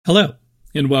Hello,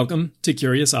 and welcome to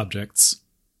Curious Objects.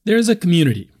 There is a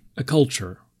community, a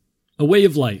culture, a way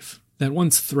of life that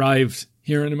once thrived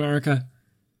here in America,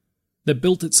 that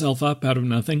built itself up out of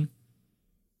nothing,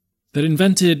 that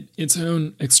invented its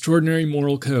own extraordinary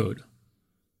moral code,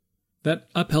 that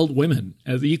upheld women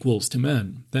as equals to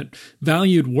men, that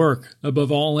valued work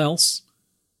above all else,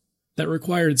 that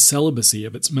required celibacy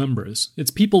of its members.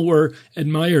 Its people were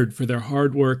admired for their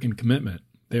hard work and commitment,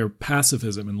 their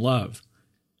pacifism and love.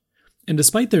 And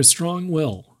despite their strong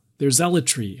will, their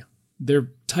zealotry, their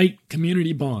tight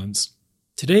community bonds,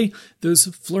 today those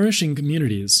flourishing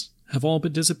communities have all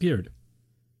but disappeared.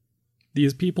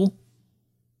 These people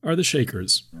are the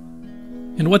Shakers.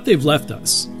 And what they've left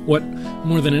us, what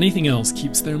more than anything else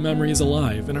keeps their memories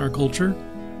alive in our culture,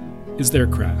 is their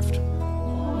craft.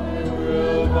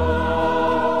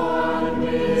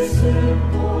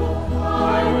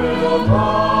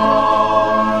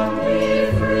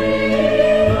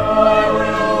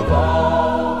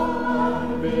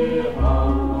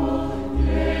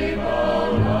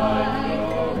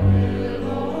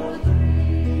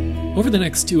 Over the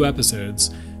next 2 episodes,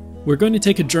 we're going to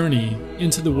take a journey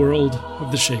into the world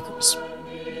of the Shakers.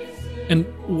 And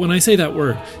when I say that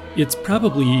word, it's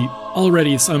probably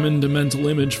already summoned a mental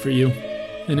image for you.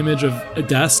 An image of a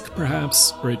desk,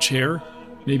 perhaps, or a chair.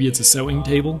 Maybe it's a sewing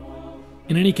table.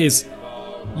 In any case,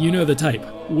 you know the type.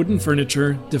 Wooden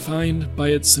furniture defined by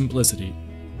its simplicity,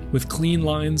 with clean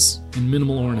lines and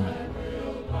minimal ornament.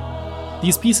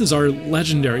 These pieces are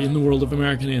legendary in the world of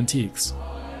American antiques.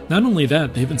 Not only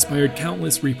that, they've inspired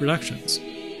countless reproductions.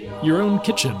 Your own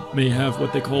kitchen may have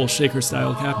what they call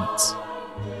Shaker-style cabinets.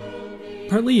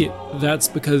 Partly that's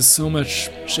because so much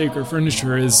Shaker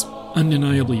furniture is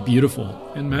undeniably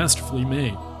beautiful and masterfully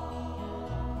made.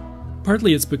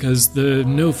 Partly it's because the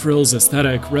no-frills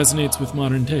aesthetic resonates with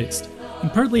modern taste.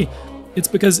 And partly it's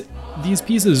because these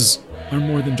pieces are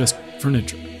more than just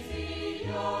furniture.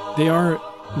 They are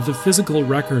the physical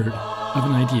record of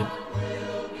an idea,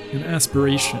 an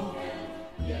aspiration,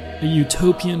 a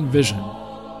utopian vision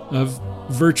of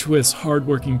virtuous,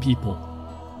 hard-working people,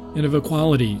 and of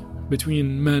equality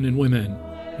between men and women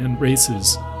and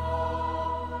races.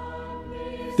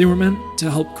 They were meant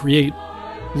to help create,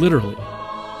 literally,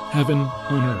 heaven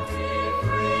on earth.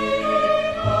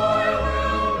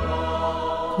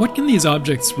 What can these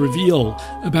objects reveal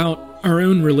about our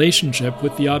own relationship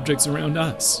with the objects around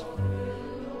us?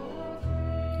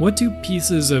 What do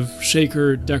pieces of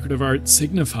Shaker decorative art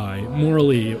signify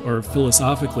morally or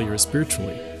philosophically or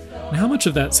spiritually? And how much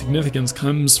of that significance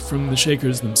comes from the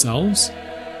Shakers themselves?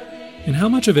 And how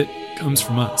much of it comes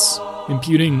from us,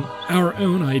 imputing our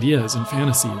own ideas and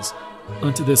fantasies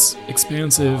onto this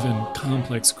expansive and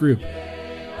complex group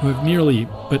who have nearly,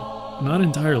 but not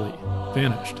entirely,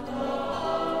 vanished?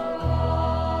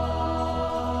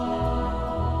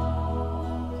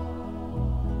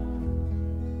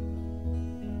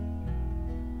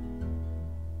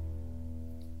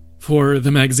 For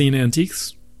the magazine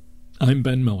Antiques, I'm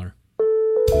Ben Miller.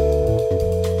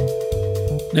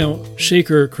 Now,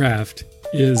 Shaker craft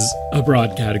is a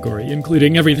broad category,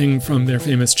 including everything from their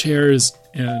famous chairs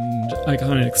and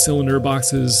iconic cylinder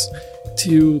boxes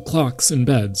to clocks and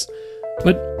beds.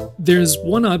 But there's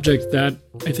one object that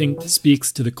I think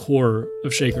speaks to the core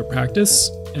of Shaker practice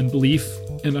and belief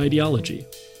and ideology: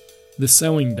 the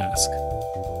sewing desk.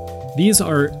 These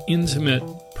are intimate,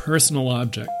 personal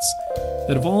objects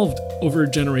that evolved over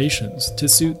generations to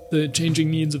suit the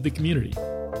changing needs of the community.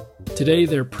 Today,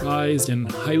 they're prized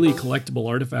and highly collectible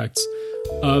artifacts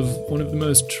of one of the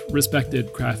most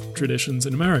respected craft traditions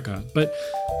in America. But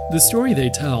the story they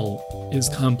tell is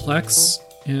complex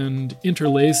and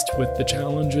interlaced with the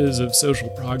challenges of social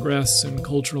progress and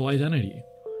cultural identity.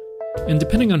 And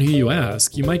depending on who you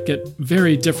ask, you might get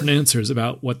very different answers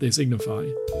about what they signify.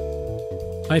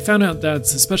 I found out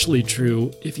that's especially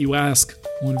true if you ask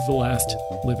one of the last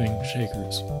living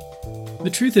Shakers. The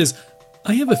truth is,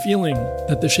 I have a feeling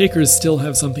that the Shakers still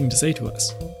have something to say to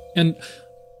us, and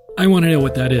I want to know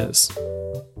what that is.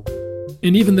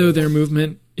 And even though their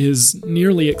movement is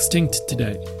nearly extinct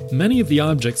today, many of the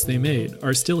objects they made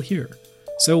are still here,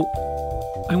 so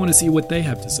I want to see what they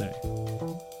have to say.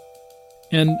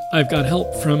 And I've got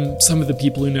help from some of the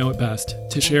people who know it best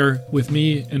to share with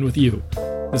me and with you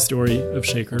the story of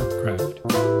Shaker craft.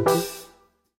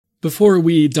 Before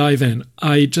we dive in,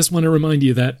 I just want to remind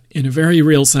you that, in a very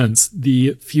real sense,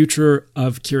 the future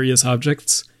of Curious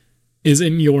Objects is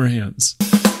in your hands.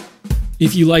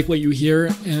 If you like what you hear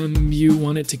and you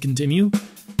want it to continue,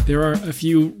 there are a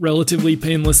few relatively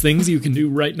painless things you can do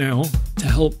right now to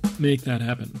help make that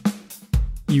happen.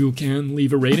 You can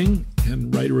leave a rating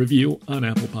and write a review on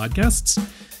Apple Podcasts.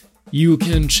 You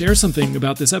can share something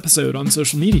about this episode on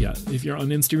social media. If you're on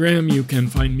Instagram, you can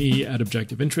find me at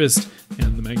Objective Interest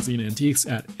and the magazine Antiques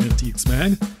at Antiques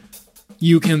Mag.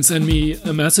 You can send me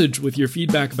a message with your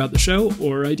feedback about the show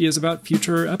or ideas about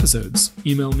future episodes.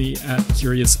 Email me at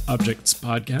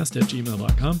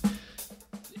curiousobjectspodcast@gmail.com.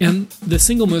 And the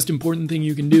single most important thing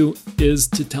you can do is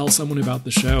to tell someone about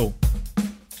the show.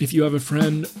 If you have a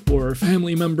friend or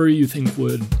family member you think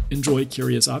would enjoy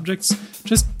Curious Objects,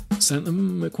 just send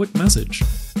them a quick message.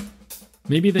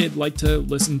 Maybe they'd like to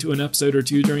listen to an episode or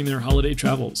two during their holiday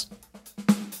travels.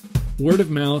 Word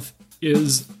of mouth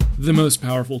is the most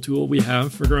powerful tool we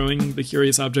have for growing the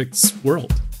Curious Objects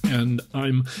world, and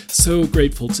I'm so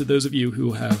grateful to those of you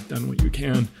who have done what you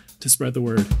can to spread the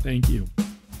word. Thank you.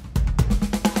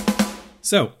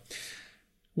 So,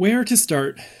 where to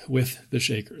start with the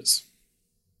Shakers?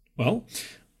 Well,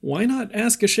 why not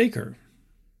ask a Shaker?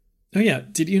 Oh yeah,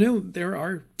 did you know there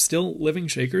are still living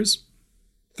Shakers?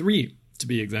 3, to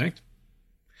be exact.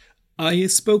 I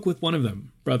spoke with one of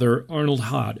them, Brother Arnold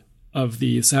Hod, of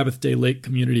the Sabbath Day Lake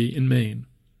community in Maine.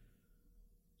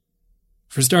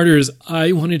 For starters,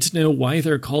 I wanted to know why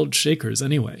they're called Shakers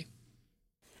anyway.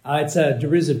 It's a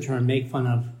derisive term, make fun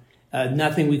of.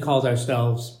 Nothing we called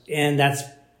ourselves. And that's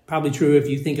probably true if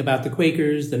you think about the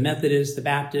Quakers, the Methodists, the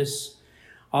Baptists,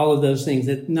 all of those things.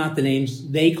 That not the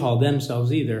names they call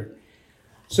themselves either.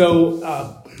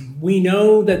 So we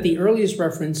know that the earliest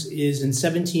reference is in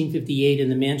 1758 in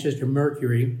the Manchester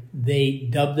Mercury. They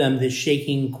dubbed them the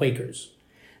Shaking Quakers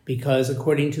because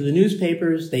according to the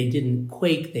newspapers, they didn't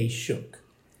quake, they shook.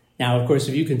 Now, of course,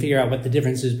 if you can figure out what the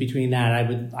difference is between that,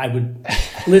 I would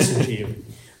listen to you.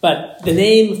 But the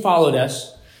name followed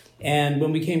us. And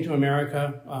when we came to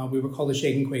America, we were called the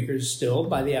Shaking Quakers still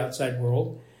by the outside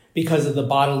world because of the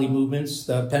bodily movements,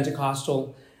 the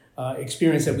Pentecostal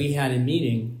experience that we had in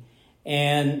meeting.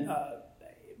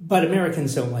 But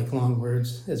Americans don't like long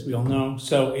words, as we all know,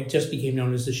 so it just became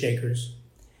known as the Shakers.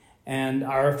 And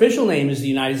our official name is the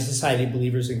United Society of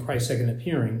Believers in Christ's Second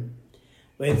Appearing.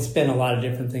 It's been a lot of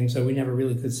different things, so we never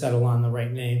really could settle on the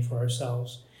right name for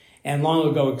ourselves. And long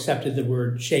ago accepted the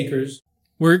word Shakers.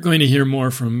 We're going to hear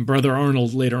more from Brother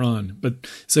Arnold later on, but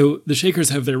so the Shakers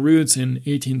have their roots in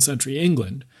 18th century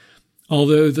England,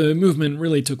 although the movement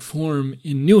really took form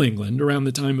in New England around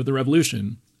the time of the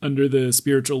Revolution, under the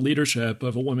spiritual leadership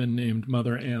of a woman named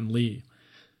Mother Ann Lee.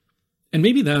 And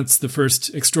maybe that's the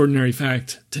first extraordinary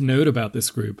fact to note about this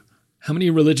group. How many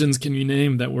religions can you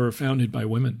name that were founded by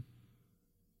women?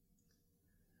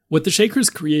 What the Shakers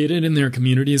created in their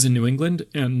communities in New England,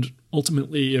 and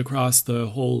ultimately across the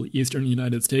whole eastern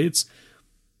United States,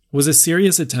 was a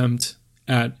serious attempt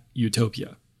at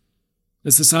utopia.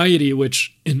 A society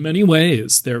which, in many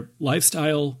ways, their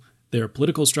lifestyle, their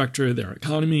political structure, their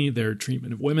economy, their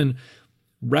treatment of women,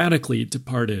 radically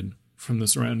departed from the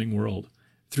surrounding world.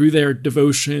 Through their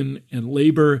devotion and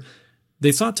labor,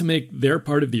 they sought to make their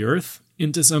part of the earth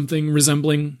into something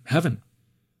resembling heaven.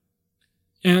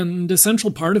 And a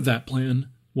central part of that plan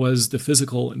was the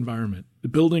physical environment, the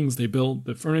buildings they built,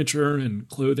 the furniture and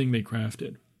clothing they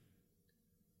crafted.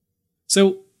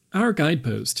 So, our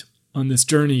guidepost on this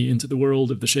journey into the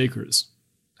world of the Shakers,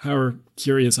 our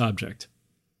curious object,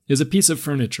 is a piece of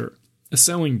furniture, a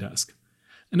sewing desk,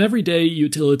 an everyday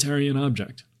utilitarian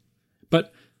object.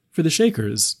 But for the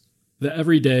Shakers, the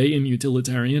everyday and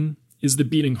utilitarian is the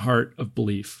beating heart of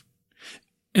belief.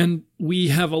 And we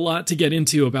have a lot to get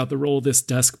into about the role this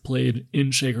desk played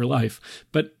in Shaker life,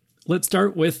 but let's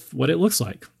start with what it looks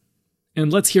like.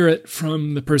 And let's hear it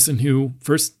from the person who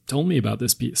first told me about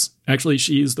this piece. Actually,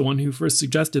 she's the one who first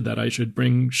suggested that I should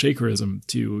bring Shakerism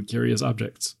to Curious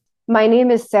Objects. My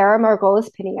name is Sarah Margolis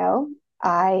Pinio.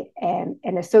 I am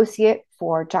an associate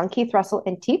for John Keith Russell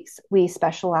Antiques. We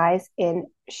specialize in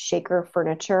Shaker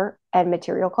furniture and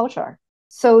material culture.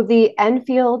 So the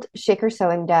Enfield Shaker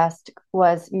sewing desk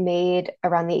was made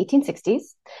around the 1860s.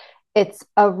 It's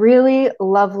a really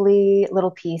lovely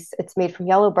little piece. It's made from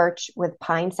yellow birch with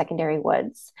pine secondary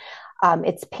woods.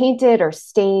 It's painted or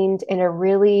stained in a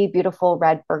really beautiful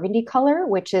red burgundy color,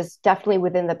 which is definitely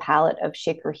within the palette of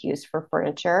Shaker hues for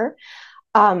furniture.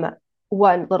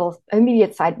 One little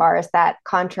immediate sidebar is that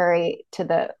contrary to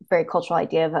the very cultural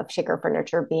idea of Shaker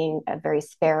furniture being a very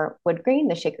spare wood grain,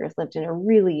 the Shakers lived in a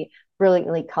really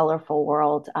brilliantly colorful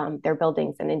world. Their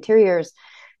buildings and interiors,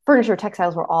 furniture,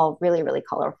 textiles were all really, really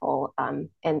colorful,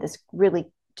 and this really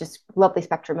just lovely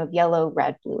spectrum of yellow,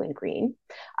 red, blue, and green.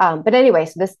 But anyway,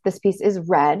 so this piece is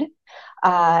red.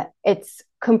 It's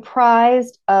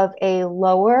comprised of a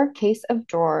lower case of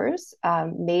drawers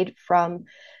made from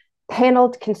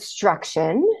paneled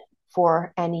construction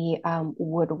for any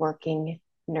woodworking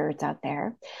nerds out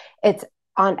there. It's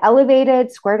on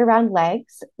elevated, squared around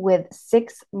legs with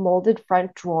 6 molded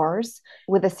front drawers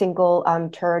with a single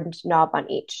turned knob on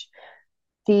each.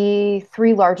 The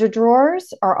 3 larger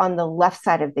drawers are on the left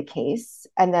side of the case,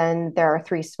 and then there are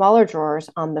 3 smaller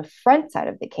drawers on the front side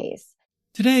of the case.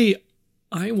 Today,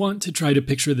 I want to try to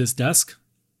picture this desk,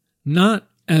 not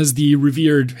as the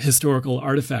revered historical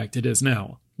artifact it is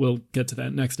now. We'll get to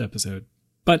that next episode.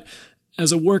 But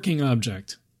as a working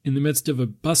object in the midst of a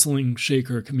bustling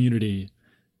Shaker community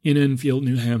in Enfield,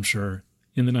 New Hampshire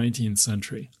in the 19th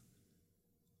century.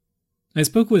 I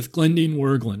spoke with Glendine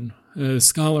Wergelin, a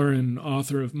scholar and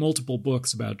author of multiple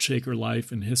books about Shaker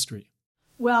life and history.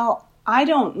 Well, I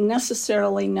don't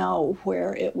necessarily know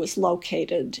where it was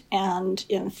located, and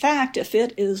in fact, if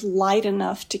it is light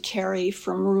enough to carry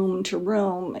from room to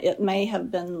room, it may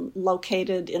have been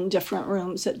located in different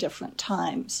rooms at different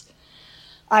times.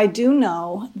 I do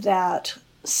know that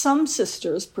some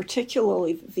sisters,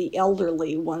 particularly the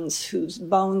elderly ones whose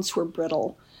bones were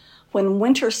brittle, when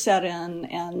winter set in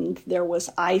and there was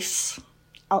ice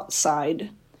outside,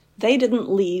 they didn't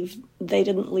leave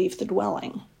the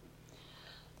dwelling.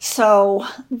 So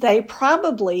they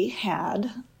probably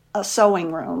had a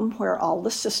sewing room where all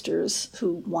the sisters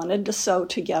who wanted to sew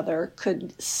together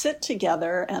could sit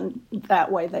together, and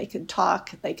that way they could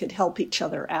talk, they could help each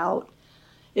other out.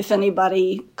 If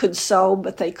anybody could sew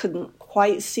but they couldn't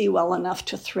quite see well enough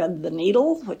to thread the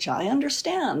needle, which I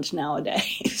understand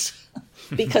nowadays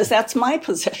because that's my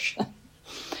position,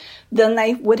 then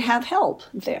they would have help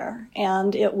there,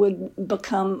 and it would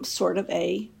become sort of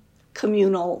a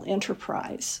communal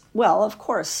enterprise. Well, of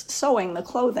course, sewing the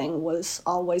clothing was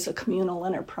always a communal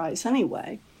enterprise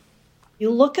anyway. You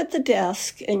look at the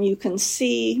desk and you can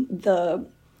see the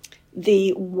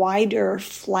wider,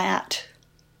 flat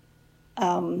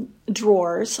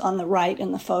drawers on the right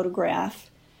in the photograph,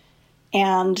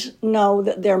 and know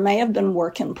that there may have been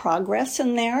work in progress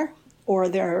in there, or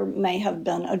there may have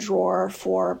been a drawer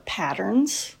for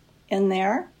patterns in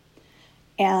there.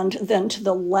 And then to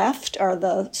the left are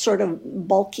the sort of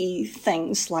bulky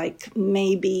things like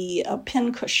maybe a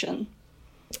pincushion,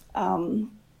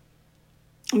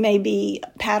 maybe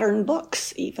pattern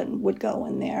books even would go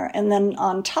in there. And then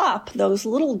on top, those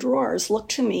little drawers look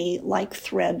to me like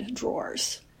thread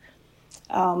drawers.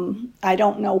 I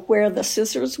don't know where the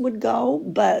scissors would go,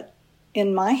 but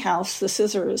in my house, the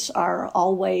scissors are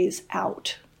always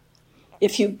out.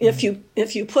 If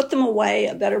you put them away,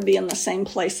 it better be in the same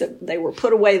place that they were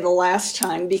put away the last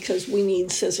time, because we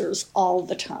need scissors all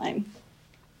the time.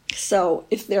 So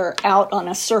if they're out on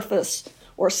a surface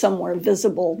or somewhere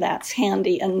visible, that's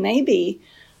handy. And maybe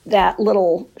that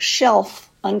little shelf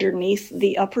underneath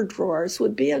the upper drawers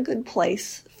would be a good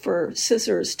place for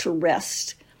scissors to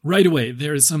rest. Right away,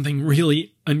 there is something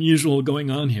really unusual going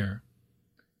on here.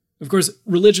 Of course,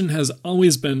 religion has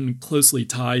always been closely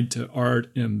tied to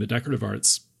art and the decorative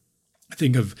arts.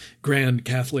 Think of grand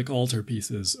Catholic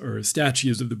altarpieces, or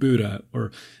statues of the Buddha,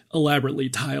 or elaborately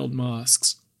tiled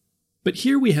mosques. But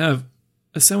here we have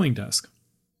a sewing desk,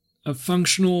 a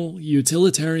functional,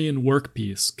 utilitarian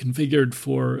workpiece configured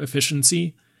for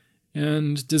efficiency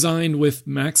and designed with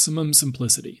maximum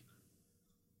simplicity.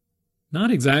 Not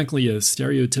exactly a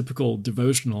stereotypical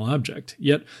devotional object,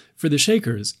 yet for the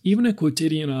Shakers, even a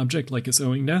quotidian object like a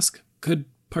sewing desk could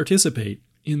participate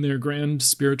in their grand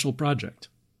spiritual project.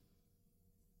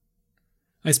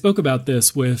 I spoke about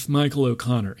this with Michael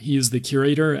O'Connor. He is the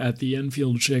curator at the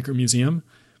Enfield Shaker Museum,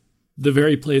 the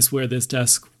very place where this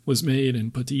desk was made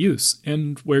and put to use,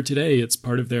 and where today it's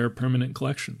part of their permanent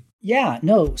collection. Yeah,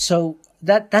 no, so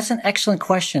that's an excellent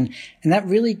question, and that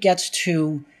really gets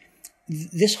to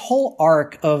this whole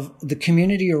arc of the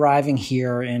community arriving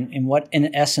here in what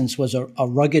in essence was a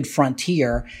rugged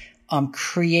frontier,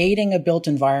 creating a built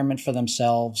environment for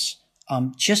themselves,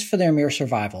 just for their mere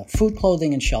survival, food,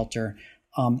 clothing, and shelter,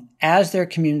 as their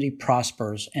community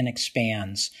prospers and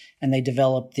expands, and they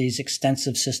develop these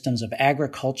extensive systems of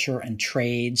agriculture and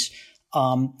trades,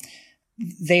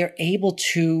 they are able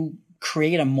to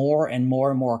create a more and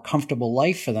more comfortable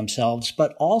life for themselves,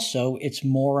 but also it's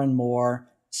more and more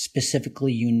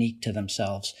specifically unique to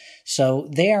themselves. So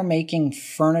they are making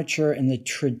furniture in the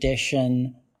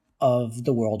tradition of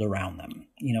the world around them.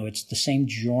 You know, it's the same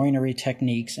joinery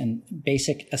techniques and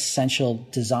basic essential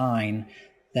design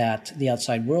that the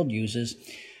outside world uses,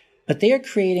 but they are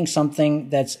creating something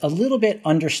that's a little bit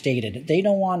understated. They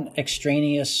don't want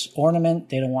extraneous ornament.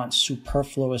 They don't want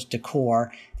superfluous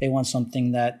decor. They want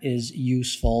something that is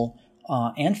useful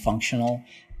and functional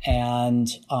and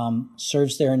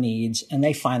serves their needs, and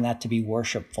they find that to be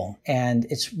worshipful. And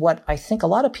it's what I think a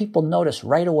lot of people notice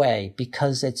right away,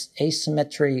 because its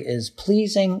asymmetry is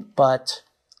pleasing, but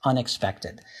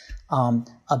unexpected.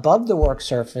 Above the work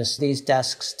surface, these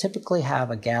desks typically have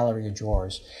a gallery of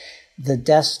drawers. The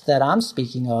desk that I'm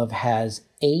speaking of has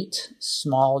 8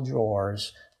 small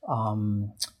drawers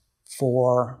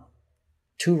for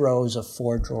 2 rows of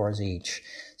 4 drawers each.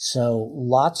 So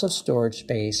lots of storage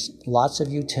space, lots of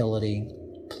utility,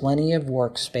 plenty of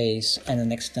workspace, and an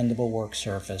extendable work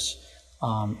surface,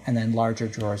 and then larger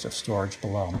drawers of storage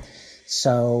below.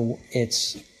 So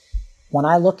when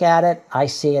I look at it, I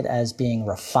see it as being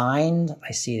refined.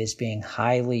 I see it as being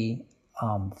highly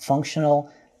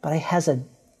functional, but it has a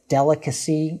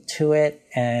delicacy to it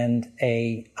and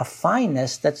a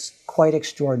fineness that's quite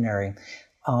extraordinary.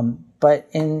 But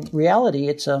in reality,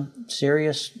 it's a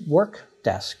serious work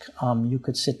desk. You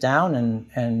could sit down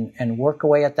and work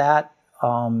away at that.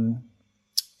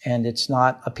 And it's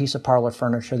not a piece of parlor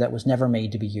furniture that was never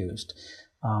made to be used.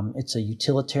 It's a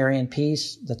utilitarian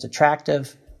piece that's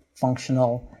attractive,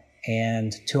 functional,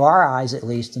 and to our eyes, at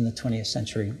least in the 20th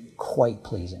century, quite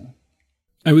pleasing.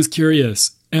 I was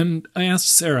curious, and I asked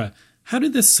Sarah, how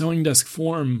did this sewing desk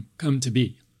form come to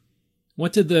be?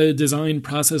 What did the design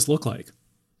process look like?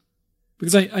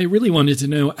 Because I really wanted to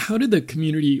know, how did the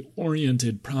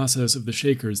community-oriented process of the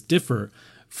Shakers differ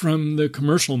from the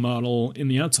commercial model in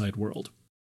the outside world?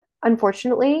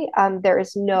 Unfortunately, there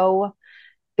is no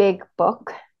big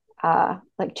book,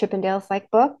 like Chippendales-like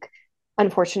book.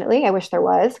 Unfortunately, I wish there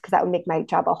was, because that would make my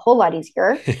job a whole lot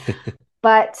easier.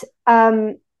 But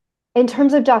in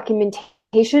terms of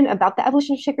documentation about the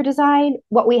evolution of Shaker design,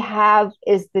 what we have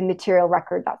is the material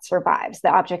record that survives, the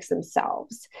objects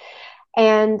themselves.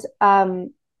 And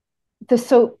in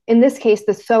this case,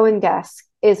 the sewing desk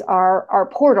is our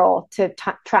portal to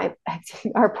time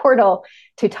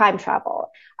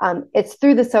travel. It's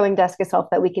through the sewing desk itself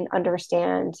that we can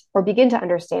understand or begin to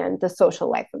understand the social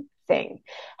life of the thing,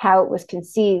 how it was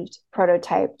conceived,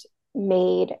 prototyped,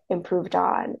 made, improved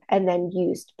on, and then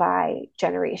used by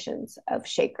generations of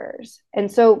Shakers.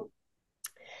 And so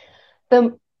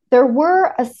there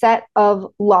were a set of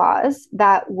laws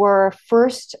that were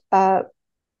first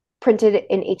printed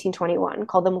in 1821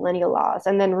 called the Millennial Laws,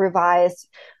 and then revised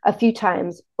a few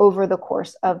times over the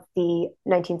course of the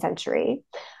 19th century.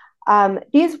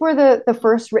 These were the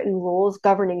first written rules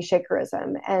governing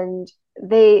Shakerism, and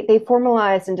they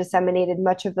formalized and disseminated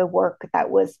much of the work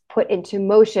that was put into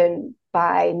motion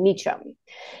by Meacham,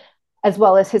 as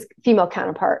well as his female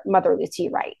counterpart, Mother Lucy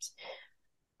Wright.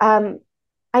 The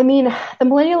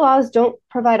Millennial Laws don't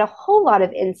provide a whole lot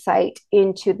of insight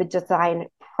into the design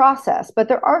process, but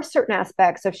there are certain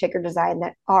aspects of Shaker design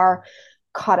that are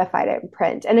codified in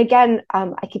print. And again,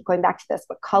 I keep going back to this,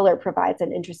 but color provides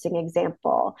an interesting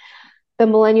example. The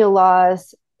Millennial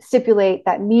Laws stipulate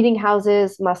that meeting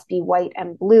houses must be white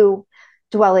and blue,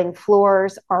 dwelling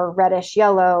floors are reddish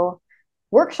yellow,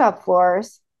 workshop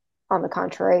floors, on the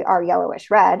contrary, are yellowish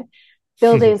red.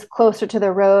 Buildings closer to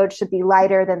the road should be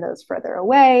lighter than those further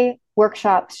away.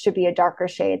 Workshops should be a darker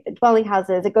shade than dwelling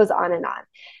houses. It goes on and on.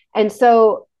 And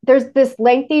so there's this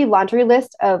lengthy laundry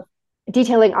list of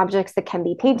detailing objects that can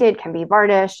be painted, can be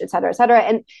varnished, et cetera, et cetera.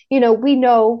 And, we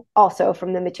know also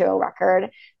from the material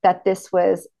record that this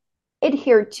was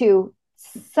adhered to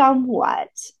somewhat.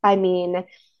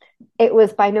 It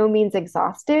was by no means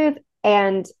exhaustive.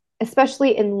 And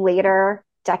especially in later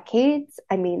decades,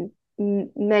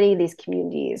 many of these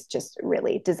communities just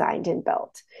really designed and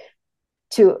built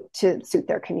to suit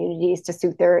their communities, to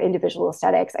suit their individual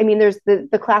aesthetics. There's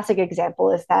the classic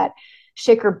example is that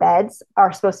Shaker beds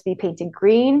are supposed to be painted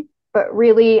green, but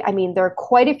really, there are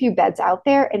quite a few beds out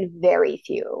there and very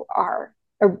few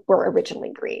were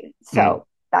originally green. So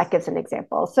that gives an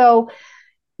example. So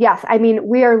yes,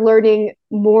 we are learning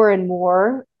more and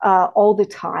more all the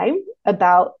time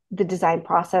about the design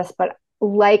process, but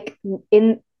like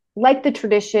the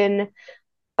tradition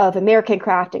of American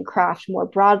craft and craft more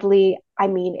broadly,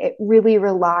 it really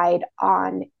relied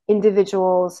on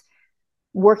individuals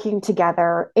working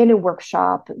together in a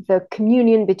workshop, the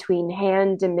communion between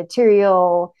hand and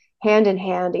material, hand in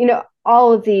hand,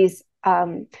 all of these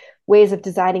ways of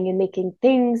designing and making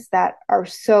things that are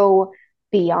so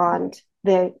beyond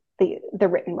the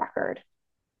written record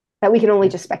that we can only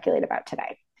just speculate about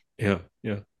today. Yeah.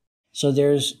 So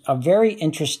there's a very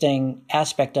interesting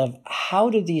aspect of how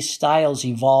do these styles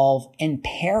evolve in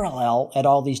parallel at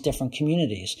all these different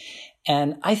communities.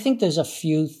 And I think there's a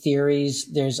few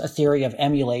theories. There's a theory of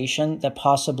emulation that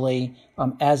possibly,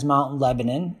 as Mountain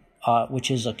Lebanon which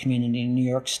is a community in New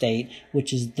York State,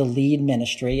 which is the lead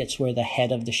ministry. It's where the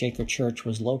head of the Shaker Church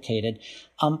was located.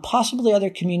 Possibly other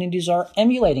communities are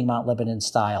emulating Mount Lebanon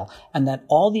style, and that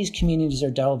all these communities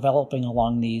are developing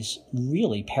along these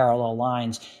really parallel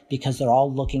lines because they're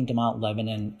all looking to Mount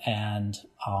Lebanon and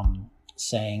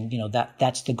saying,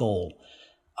 that's the goal.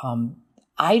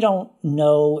 I don't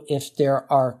know if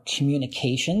there are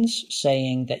communications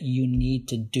saying that you need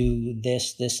to do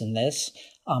this, this, and this.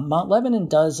 Mount Lebanon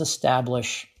does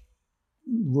establish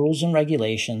rules and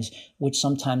regulations which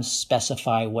sometimes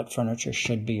specify what furniture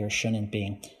should be or shouldn't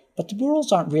be. But the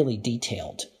rules aren't really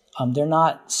detailed. They're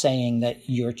not saying that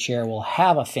your chair will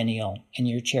have a finial and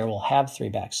your chair will have 3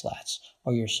 back slats,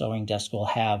 or your sewing desk will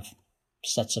have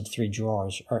sets of 3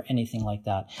 drawers or anything like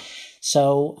that.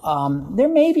 So there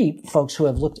may be folks who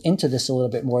have looked into this a little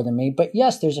bit more than me, but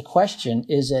yes, there's a question.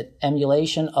 Is it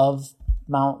emulation of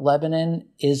Mount Lebanon?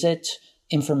 Is it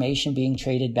information being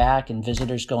traded back and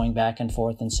visitors going back and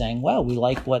forth and saying, well, we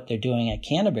like what they're doing at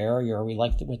Canterbury, or we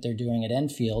like what they're doing at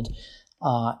Enfield,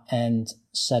 and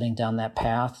setting down that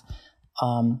path.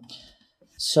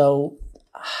 So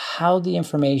how the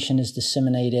information is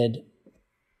disseminated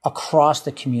across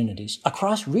the communities,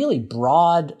 across really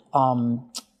broad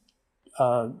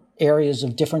areas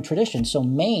of different traditions. So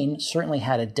Maine certainly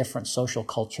had a different social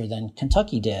culture than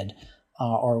Kentucky did,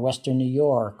 or Western New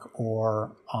York,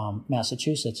 or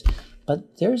Massachusetts.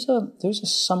 But there's a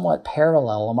somewhat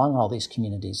parallel among all these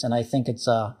communities, and I think it's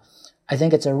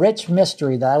a rich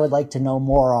mystery that I would like to know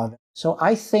more of. So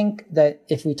I think that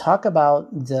if we talk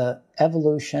about the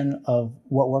evolution of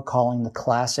what we're calling the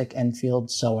classic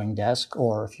Enfield sewing desk,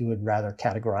 or if you would rather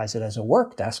categorize it as a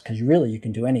work desk, because really you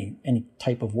can do any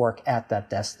type of work at that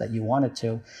desk that you wanted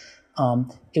to,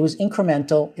 it was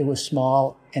incremental, it was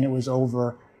small, and it was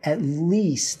over at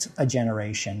least a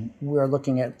generation. We're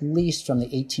looking at least from the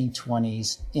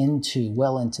 1820s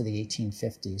well into the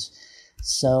 1850s.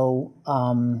 So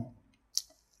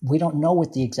we don't know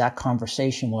what the exact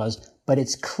conversation was, but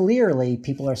it's clearly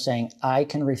people are saying, I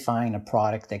can refine a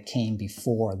product that came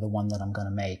before the one that I'm going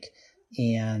to make.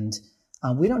 And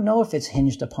we don't know if it's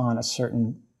hinged upon a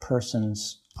certain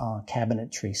person's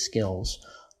cabinetry skills,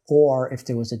 or if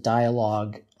there was a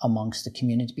dialogue amongst the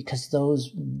community, because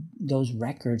those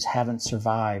records haven't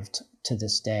survived to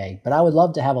this day. But I would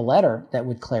love to have a letter that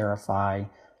would clarify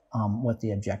what the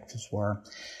objectives were.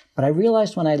 But I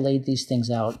realized when I laid these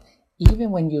things out,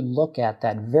 even when you look at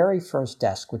that very first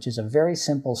desk, which is a very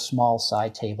simple small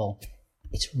side table,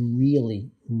 it's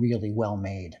really, really well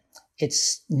made.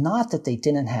 It's not that they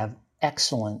didn't have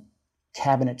excellent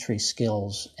cabinetry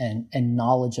skills and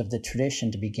knowledge of the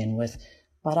tradition to begin with,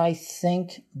 but I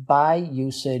think by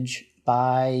usage,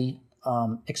 by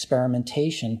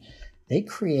experimentation, they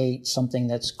create something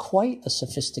that's quite a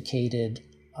sophisticated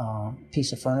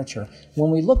piece of furniture. When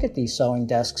we look at these sewing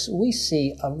desks, we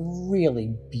see a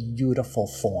really beautiful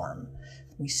form.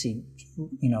 We see,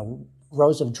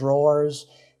 rows of drawers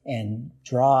and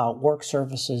draw-out work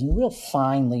surfaces, and real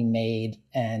finely made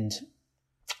and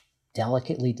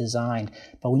delicately designed.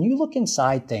 But when you look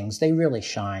inside things, they really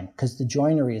shine because the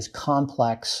joinery is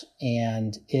complex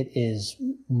and it is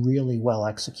really well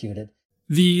executed.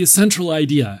 The central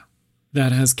idea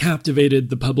that has captivated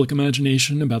the public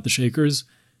imagination about the Shakers,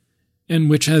 and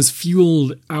which has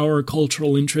fueled our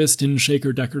cultural interest in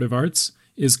Shaker decorative arts,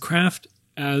 is craft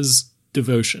as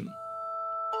devotion.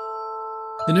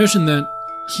 The notion that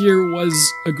here was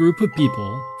a group of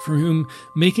people for whom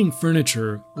making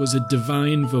furniture was a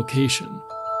divine vocation.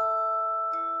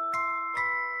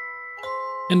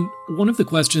 And one of the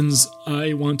questions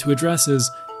I want to address is,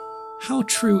 how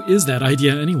true is that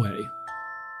idea anyway?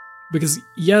 Because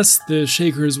yes, the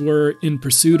Shakers were in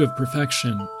pursuit of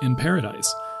perfection in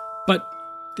paradise, but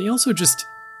they also just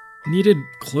needed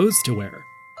clothes to wear.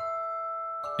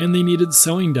 And they needed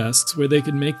sewing desks where they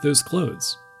could make those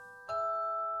clothes.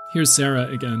 Here's Sarah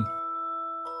again.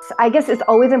 I guess it's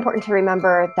always important to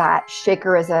remember that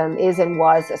Shakerism is and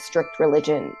was a strict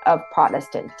religion of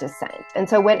Protestant descent. And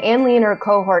so when Anne Lee and her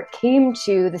cohort came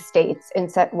to the States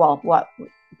and said, would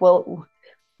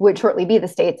shortly be the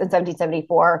States in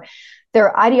 1774,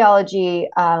 their ideology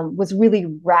was really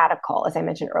radical, as I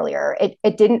mentioned earlier.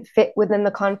 It didn't fit within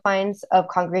the confines of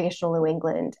Congregational New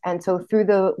England. And so through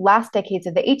the last decades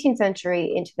of the 18th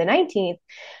century into the 19th,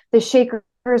 the Shakers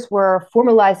were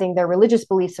formalizing their religious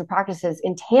beliefs and practices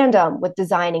in tandem with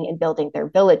designing and building their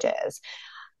villages.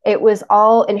 It was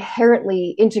all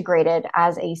inherently integrated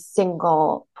as a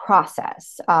single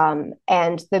process.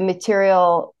 And the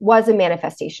material was a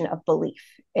manifestation of belief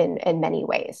in many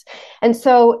ways. And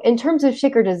so in terms of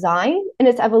Shaker design and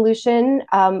its evolution,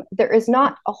 there is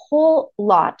not a whole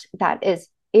lot that is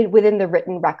within the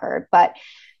written record, but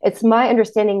it's my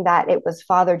understanding that it was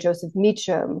Father Joseph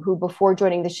Meacham, who before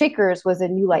joining the Shakers was a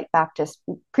New Light Baptist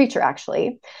preacher,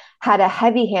 actually, had a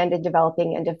heavy hand in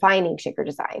developing and defining Shaker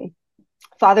design.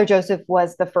 Father Joseph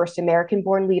was the first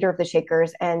American-born leader of the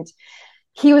Shakers, and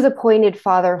he was appointed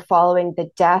father following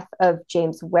the death of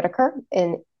James Whitaker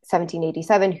in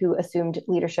 1787, who assumed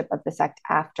leadership of the sect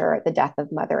after the death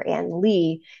of Mother Ann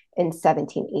Lee in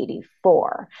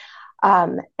 1784.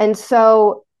 And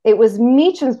so it was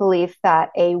Meacham's belief that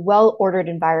a well-ordered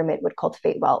environment would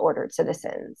cultivate well-ordered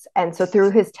citizens. And so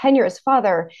through his tenure as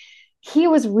father, he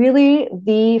was really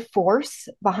the force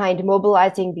behind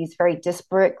mobilizing these very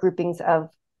disparate groupings of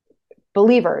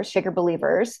believers, Shaker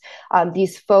believers,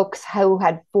 these folks who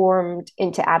had formed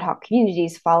into ad hoc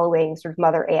communities following sort of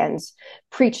Mother Ann's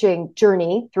preaching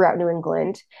journey throughout New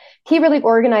England. He really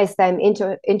organized them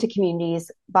into communities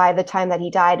by the time that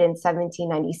he died in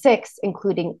 1796,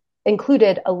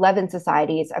 included 11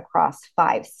 societies across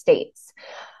 5 states.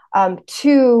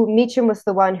 Meacham was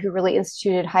the one who really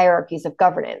instituted hierarchies of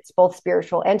governance, both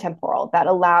spiritual and temporal, that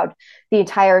allowed the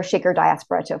entire Shaker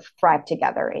diaspora to thrive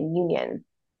together in union.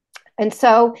 And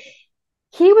so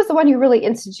he was the one who really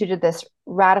instituted this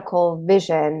radical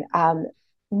vision,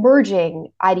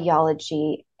 merging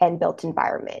ideology and built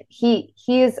environment. He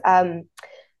is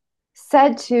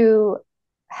said to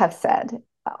have said,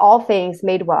 all things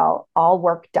made well, all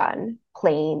work done,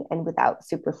 plain and without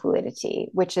superfluidity,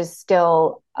 which is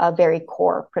still a very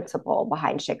core principle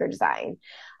behind Shaker design.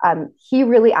 He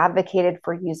really advocated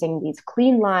for using these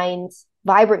clean lines,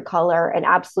 vibrant color, and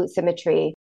absolute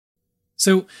symmetry.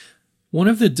 So, one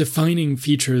of the defining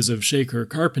features of Shaker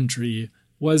carpentry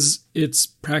was its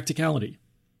practicality.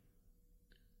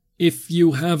 If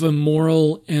you have a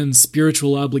moral and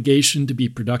spiritual obligation to be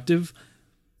productive,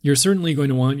 you're certainly going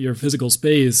to want your physical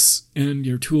space and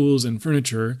your tools and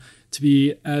furniture to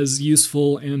be as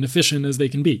useful and efficient as they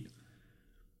can be.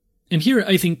 And here,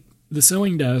 I think the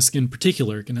sewing desk in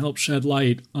particular can help shed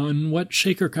light on what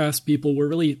Shaker craftspeople were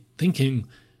really thinking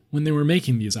when they were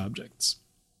making these objects.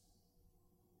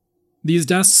 These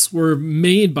desks were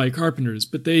made by carpenters,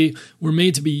 but they were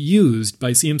made to be used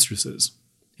by seamstresses.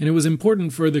 And it was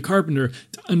important for the carpenter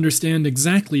to understand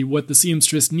exactly what the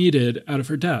seamstress needed out of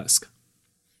her desk.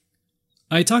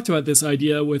 I talked about this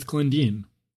idea with Glendine.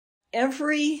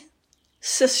 Every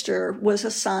sister was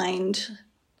assigned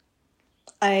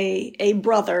a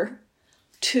brother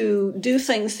to do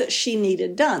things that she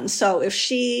needed done. So if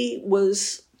she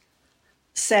was,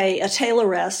 say, a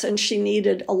tailoress and she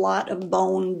needed a lot of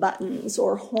bone buttons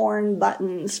or horn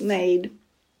buttons made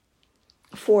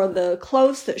for the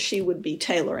clothes that she would be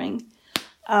tailoring,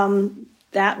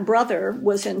 that brother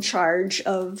was in charge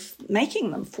of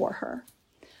making them for her.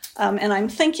 And I'm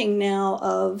thinking now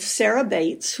of Sarah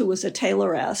Bates, who was a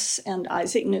tailoress, and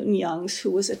Isaac Newton Youngs,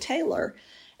 who was a tailor.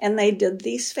 And they did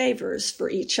these favors for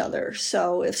each other.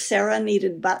 So if Sarah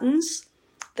needed buttons,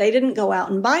 they didn't go out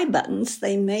and buy buttons.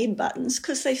 They made buttons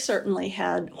because they certainly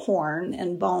had horn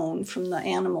and bone from the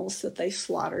animals that they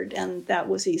slaughtered. And that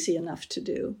was easy enough to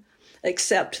do,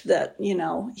 except that,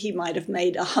 he might have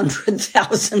made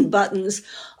 100,000 buttons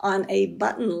on a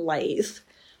button lathe.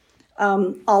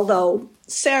 Although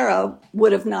Sarah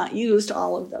would have not used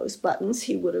all of those buttons.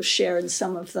 He would have shared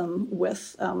some of them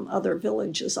with other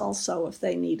villages also if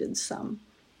they needed some.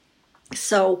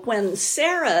 So when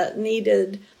Sarah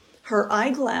needed her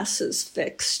eyeglasses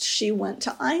fixed, she went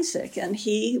to Isaac, and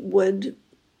he would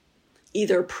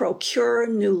either procure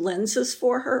new lenses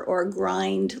for her or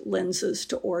grind lenses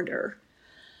to order.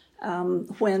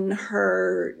 When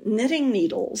her knitting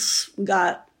needles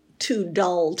got too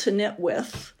dull to knit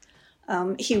with,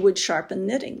 he would sharpen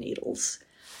knitting needles.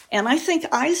 And I think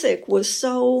Isaac was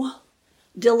so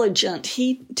diligent.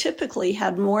 He typically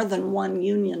had more than one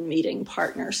union meeting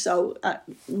partner, so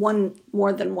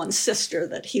more than one sister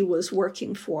that he was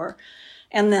working for.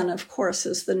 And then, of course,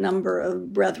 as the number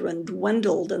of brethren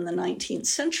dwindled in the 19th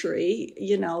century,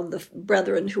 the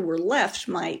brethren who were left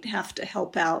might have to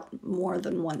help out more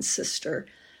than one sister.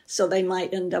 So they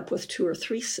might end up with 2 or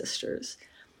 3 sisters.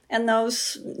 And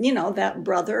those, that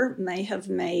brother may have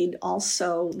made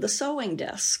also the sewing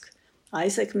desk.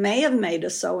 Isaac may have made a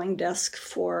sewing desk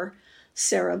for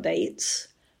Sarah Bates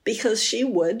because she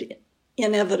would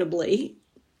inevitably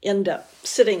end up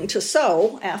sitting to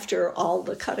sew after all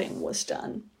the cutting was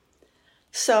done.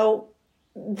 So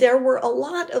there were a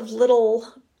lot of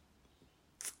little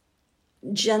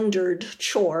gendered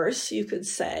chores, you could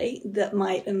say, that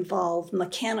might involve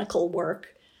mechanical work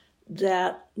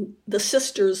that the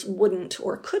sisters wouldn't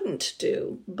or couldn't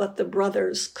do, but the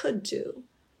brothers could do.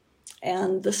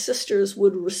 and the sisters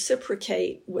would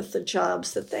reciprocate with the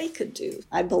jobs that they could do.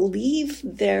 I believe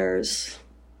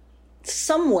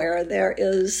somewhere there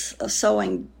is a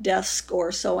sewing desk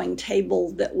or sewing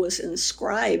table that was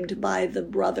inscribed by the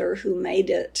brother who made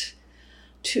it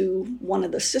to one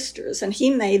of the sisters, and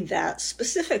he made that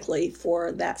specifically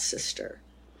for that sister.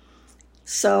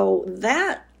 So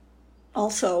that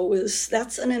also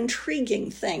that's an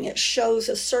intriguing thing. It shows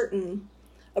a certain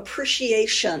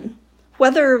appreciation,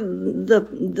 whether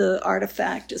the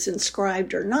artifact is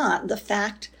inscribed or not. The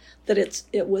fact that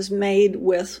it was made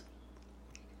with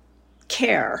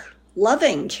care,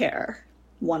 loving care,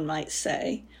 one might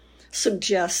say,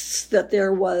 suggests that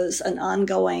there was an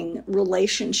ongoing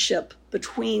relationship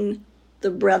between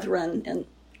the brethren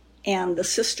and the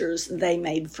sisters they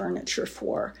made furniture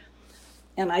for.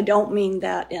 And I don't mean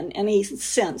that in any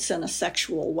sense in a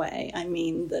sexual way. I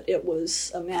mean that it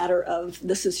was a matter of,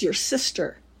 this is your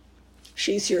sister.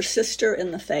 She's your sister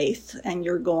in the faith, and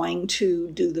you're going to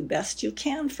do the best you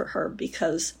can for her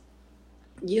because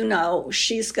you know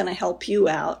she's going to help you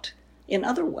out in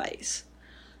other ways.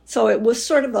 So it was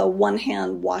sort of a one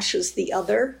hand washes the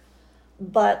other.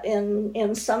 But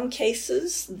in some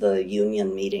cases, the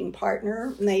union meeting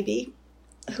partner, maybe,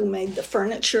 who made the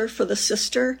furniture for the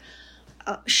sister,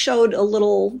 showed a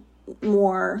little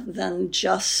more than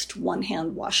just one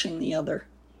hand washing the other.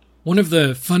 One of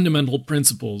the fundamental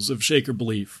principles of Shaker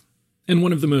belief, and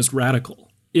one of the most radical,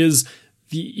 is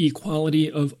the equality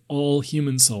of all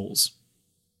human souls.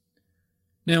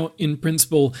 Now, in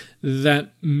principle,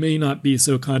 that may not be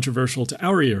so controversial to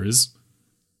our ears,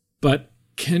 but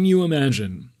can you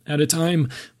imagine, at a time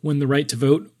when the right to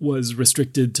vote was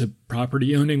restricted to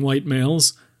property-owning white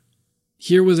males,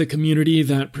 here was a community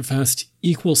that professed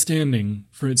equal standing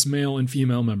for its male and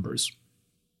female members.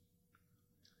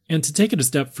 And to take it a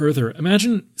step further,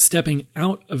 imagine stepping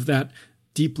out of that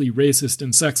deeply racist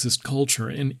and sexist culture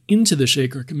and into the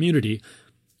Shaker community,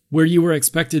 where you were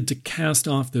expected to cast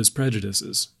off those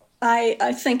prejudices.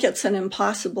 I think it's an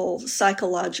impossible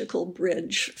psychological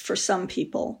bridge for some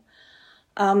people.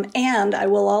 And I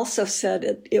will also say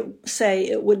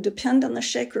it would depend on the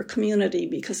Shaker community,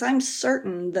 because I'm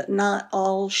certain that not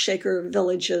all Shaker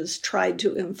villages tried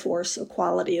to enforce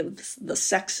equality of the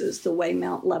sexes the way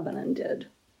Mount Lebanon did.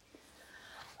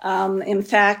 In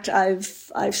fact,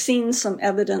 I've seen some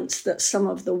evidence that some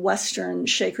of the Western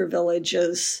Shaker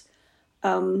villages,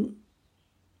 the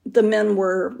men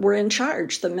were in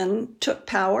charge. The men took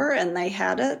power and they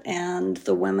had it, and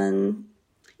the women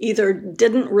either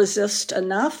didn't resist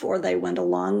enough or they went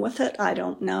along with it. I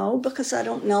don't know, because I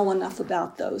don't know enough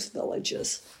about those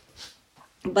villages.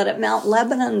 But at Mount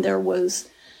Lebanon, there was,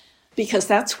 because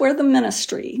that's where the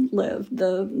ministry lived,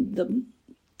 the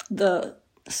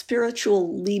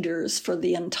spiritual leaders for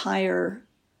the entire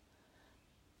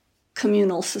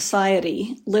communal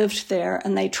society lived there,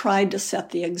 and they tried to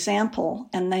set the example,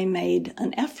 and they made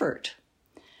an effort.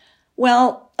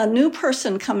 Well, a new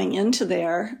person coming into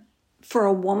there, for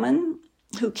a woman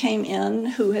who came in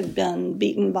who had been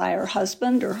beaten by her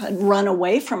husband or had run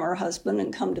away from her husband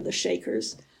and come to the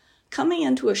Shakers, coming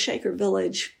into a Shaker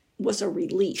village was a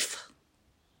relief.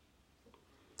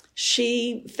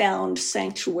 She found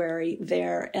sanctuary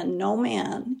there, and no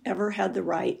man ever had the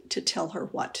right to tell her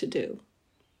what to do.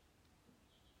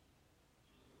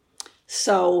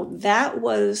 So that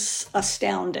was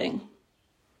astounding.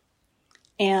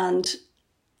 And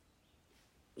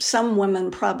some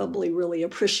women probably really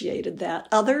appreciated that.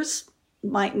 Others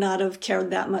might not have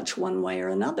cared that much one way or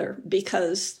another,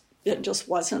 because it just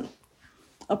wasn't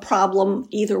a problem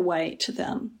either way to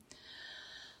them.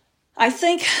 I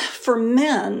think for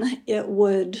men,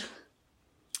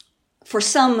 for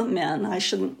some men, I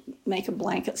shouldn't make a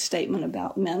blanket statement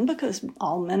about men, because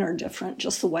all men are different,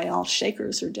 just the way all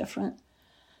Shakers are different,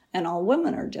 and all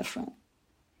women are different.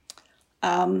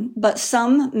 But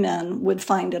some men would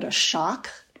find it a shock,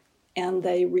 and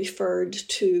they referred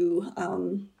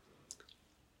to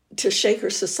Shaker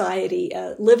society.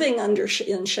 Living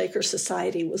in Shaker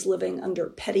society was living under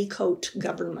petticoat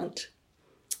government.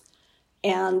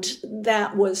 And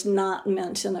that was not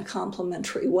meant in a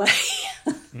complimentary way.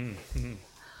 Mm-hmm.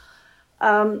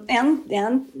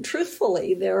 And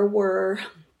truthfully, there were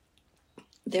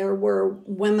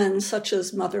women such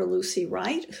as Mother Lucy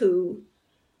Wright who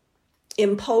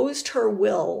imposed her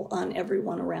will on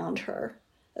everyone around her,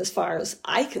 as far as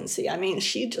I can see. I mean,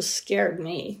 she just scared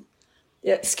me.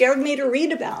 It scared me to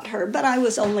read about her, but I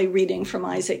was only reading from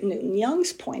Isaac Newton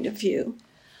Young's point of view.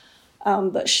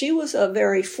 But she was a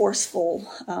very forceful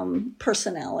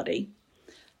personality.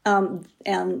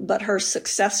 But her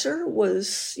successor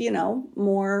was,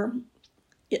 more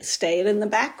it stayed in the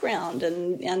background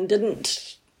and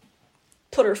didn't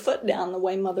put her foot down the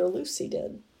way Mother Lucy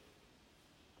did.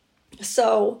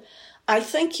 So I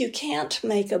think you can't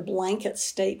make a blanket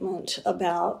statement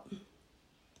about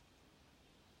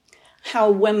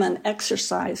how women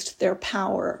exercised their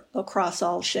power across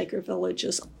all Shaker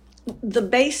villages. The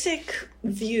basic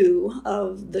view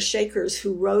of the Shakers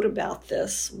who wrote about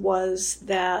this was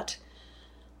that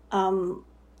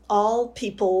all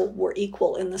people were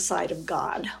equal in the sight of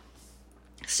God.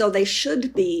 So they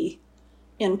should be,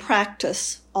 in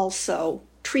practice, also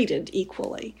treated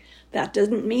equally. That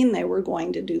didn't mean they were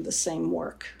going to do the same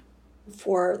work.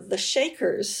 For the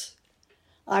Shakers,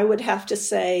 I would have to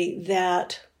say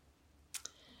that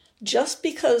just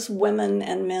because women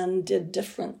and men did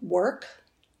different work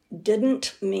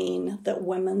didn't mean that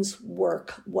women's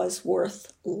work was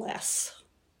worth less.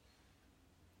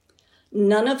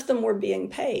 None of them were being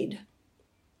paid.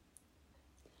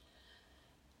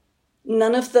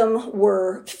 None of them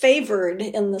were favored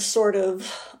in the sort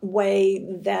of way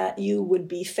that you would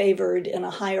be favored in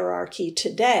a hierarchy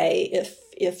today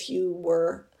if you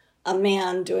were a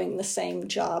man doing the same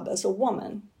job as a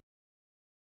woman.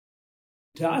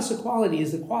 To us, equality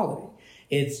is equality.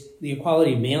 It's the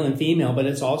equality of male and female, but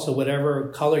it's also whatever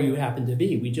color you happen to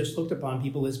be. We just looked upon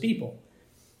people,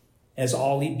 as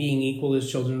all being equal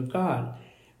as children of God.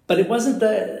 But it wasn't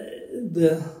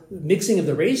the mixing of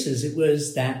the races, it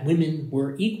was that women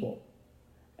were equal.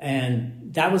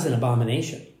 And that was an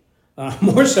abomination,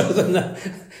 more so than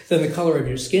the color of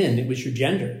your skin. It was your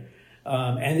gender.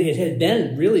 And it had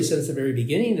been really since the very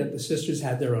beginning that the sisters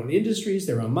had their own industries,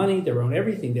 their own money, their own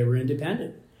everything. They were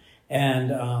independent. And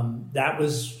that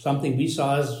was something we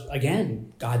saw as,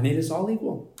 again, God made us all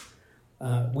equal.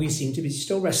 We seem to be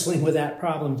still wrestling with that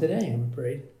problem today, I'm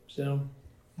afraid. So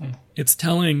it's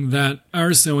telling that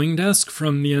our sewing desk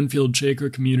from the Enfield Shaker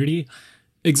community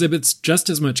exhibits just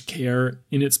as much care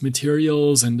in its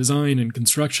materials and design and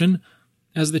construction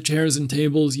as the chairs and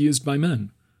tables used by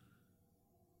men.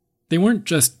 They weren't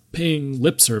just paying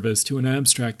lip service to an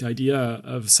abstract idea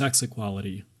of sex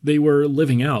equality. They were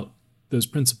living out those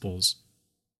principles.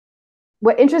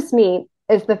 What interests me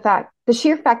is the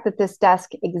sheer fact that this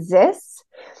desk exists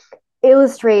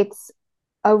illustrates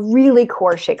a really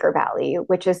core Shaker value,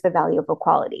 which is the value of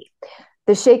equality.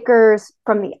 The Shakers,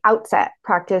 from the outset,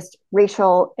 practiced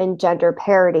racial and gender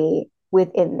parity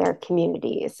within their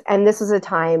communities. And this was a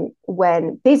time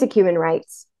when basic human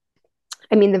rights,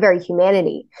 the very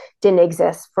humanity, didn't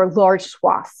exist for large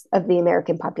swaths of the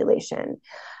American population.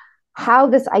 How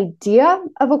this idea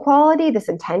of equality, this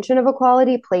intention of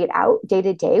equality played out day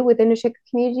to day within the Shaker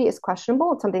community is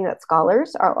questionable. It's something that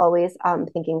scholars are always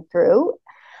thinking through.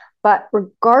 But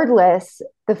regardless,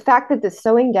 the fact that the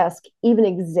sewing desk even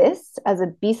exists as a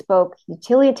bespoke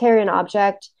utilitarian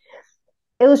object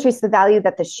illustrates the value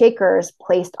that the Shakers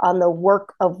placed on the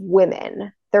work of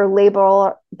women. Their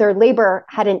labor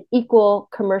had an equal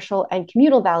commercial and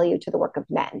communal value to the work of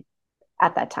men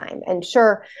at that time. And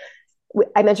sure,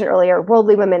 I mentioned earlier,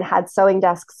 worldly women had sewing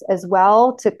desks as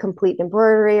well to complete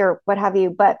embroidery or what have you,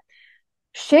 but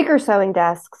Shaker sewing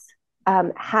desks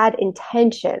had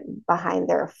intention behind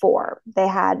their form. They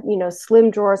had, slim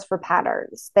drawers for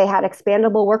patterns. They had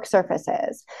expandable work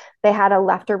surfaces. They had a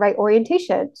left or right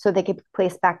orientation so they could be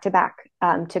placed back to back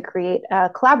to create a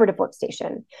collaborative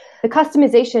workstation. The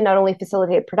customization not only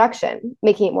facilitated production,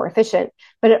 making it more efficient,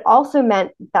 but it also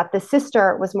meant that the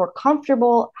sister was more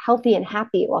comfortable, healthy, and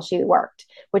happy while she worked,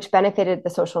 which benefited the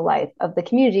social life of the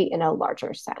community in a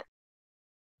larger sense.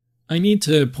 I need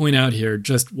to point out here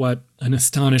just what an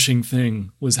astonishing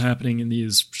thing was happening in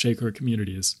these Shaker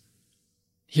communities.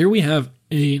 Here we have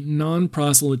a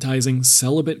non-proselytizing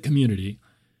celibate community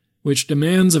which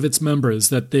demands of its members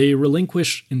that they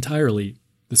relinquish entirely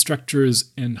the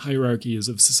structures and hierarchies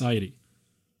of society.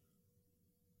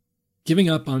 Giving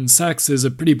up on sex is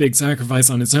a pretty big sacrifice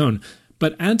on its own,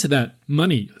 but add to that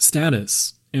money,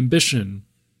 status, ambition,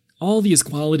 all these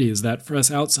qualities that for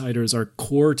us outsiders are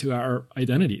core to our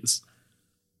identities.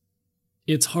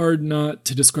 It's hard not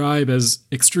to describe as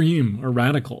extreme or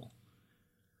radical.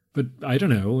 But I don't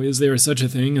know, is there such a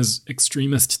thing as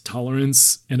extremist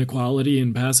tolerance, inequality,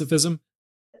 and pacifism?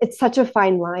 It's such a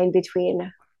fine line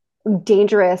between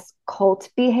dangerous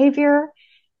cult behavior.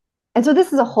 And so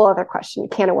this is a whole other question,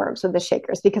 can of worms with the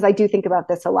Shakers, because I do think about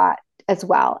this a lot as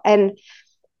well. And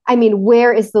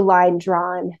where is the line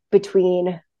drawn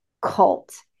between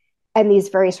cult and these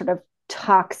very sort of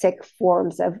toxic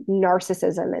forms of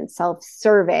narcissism and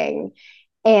self-serving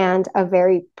and a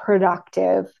very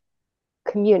productive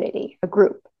community, a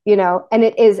group, and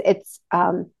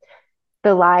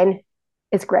the line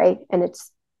is gray and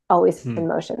it's always in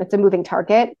motion. It's a moving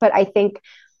target. But I think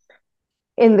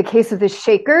in the case of the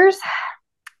Shakers,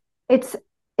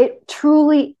 it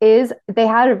truly is, they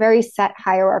had a very set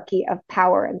hierarchy of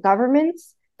power and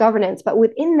governance, but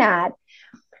within that,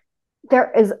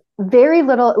 there is very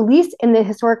little, at least in the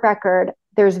historic record,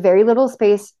 there's very little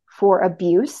space for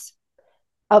abuse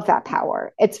of that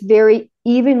power. It's very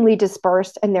evenly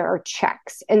dispersed and there are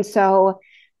checks. And so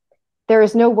there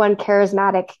is no one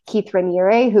charismatic Keith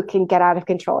Raniere who can get out of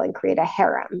control and create a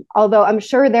harem. Although I'm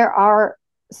sure there are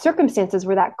circumstances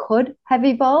where that could have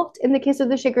evolved in the case of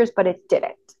the Shakers, but it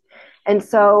didn't. And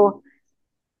so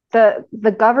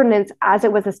the governance as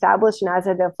it was established and as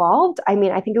it evolved, I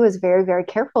mean, I think it was very, very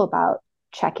careful about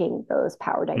checking those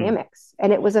power dynamics.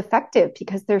 And it was effective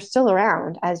because they're still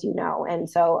around, as you know. And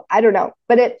so I don't know,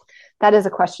 but that is a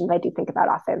question that I do think about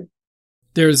often.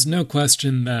 There's no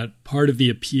question that part of the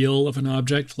appeal of an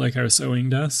object like our sewing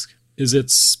desk is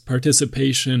its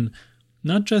participation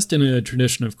not just in a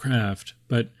tradition of craft,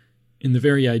 but in the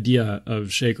very idea of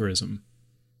Shakerism.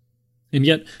 And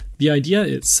yet, the idea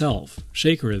itself,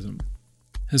 Shakerism,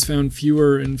 has found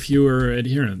fewer and fewer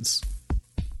adherents.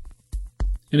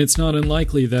 And it's not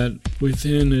unlikely that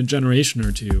within a generation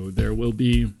or two, there will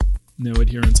be no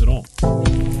adherents at all.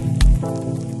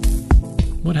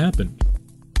 What happened?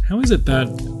 How is it that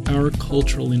our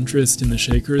cultural interest in the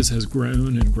Shakers has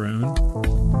grown and grown?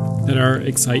 That our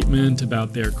excitement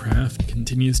about their craft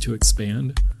continues to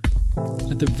expand?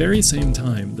 At the very same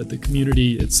time that the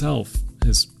community itself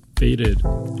has faded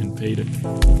and faded.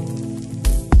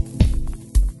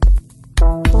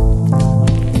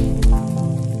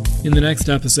 In the next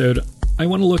episode, I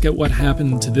want to look at what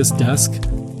happened to this desk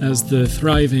as the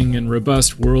thriving and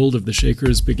robust world of the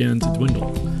Shakers began to dwindle.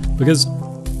 Because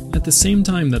at the same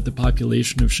time that the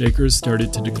population of Shakers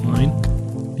started to decline,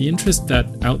 the interest that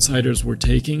outsiders were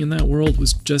taking in that world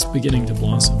was just beginning to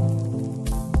blossom.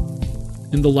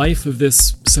 And the life of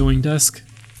this sewing desk,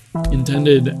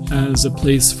 intended as a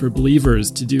place for believers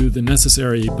to do the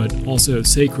necessary but also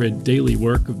sacred daily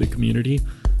work of the community,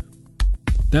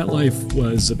 that life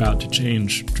was about to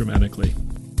change dramatically.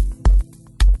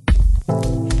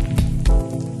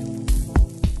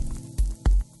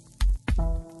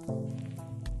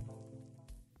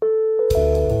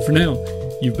 For now,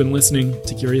 you've been listening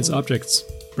to Curious Objects,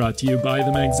 brought to you by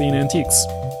the magazine Antiques.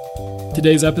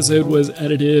 Today's episode was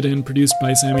edited and produced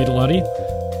by Sammy Delati.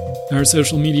 Our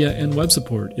social media and web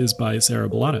support is by Sarah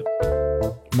Bellotta.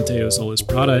 Mateo Solis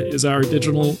Prada is our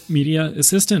digital media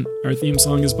assistant. Our theme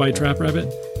song is by Trap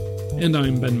Rabbit. And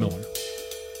I'm Ben Miller.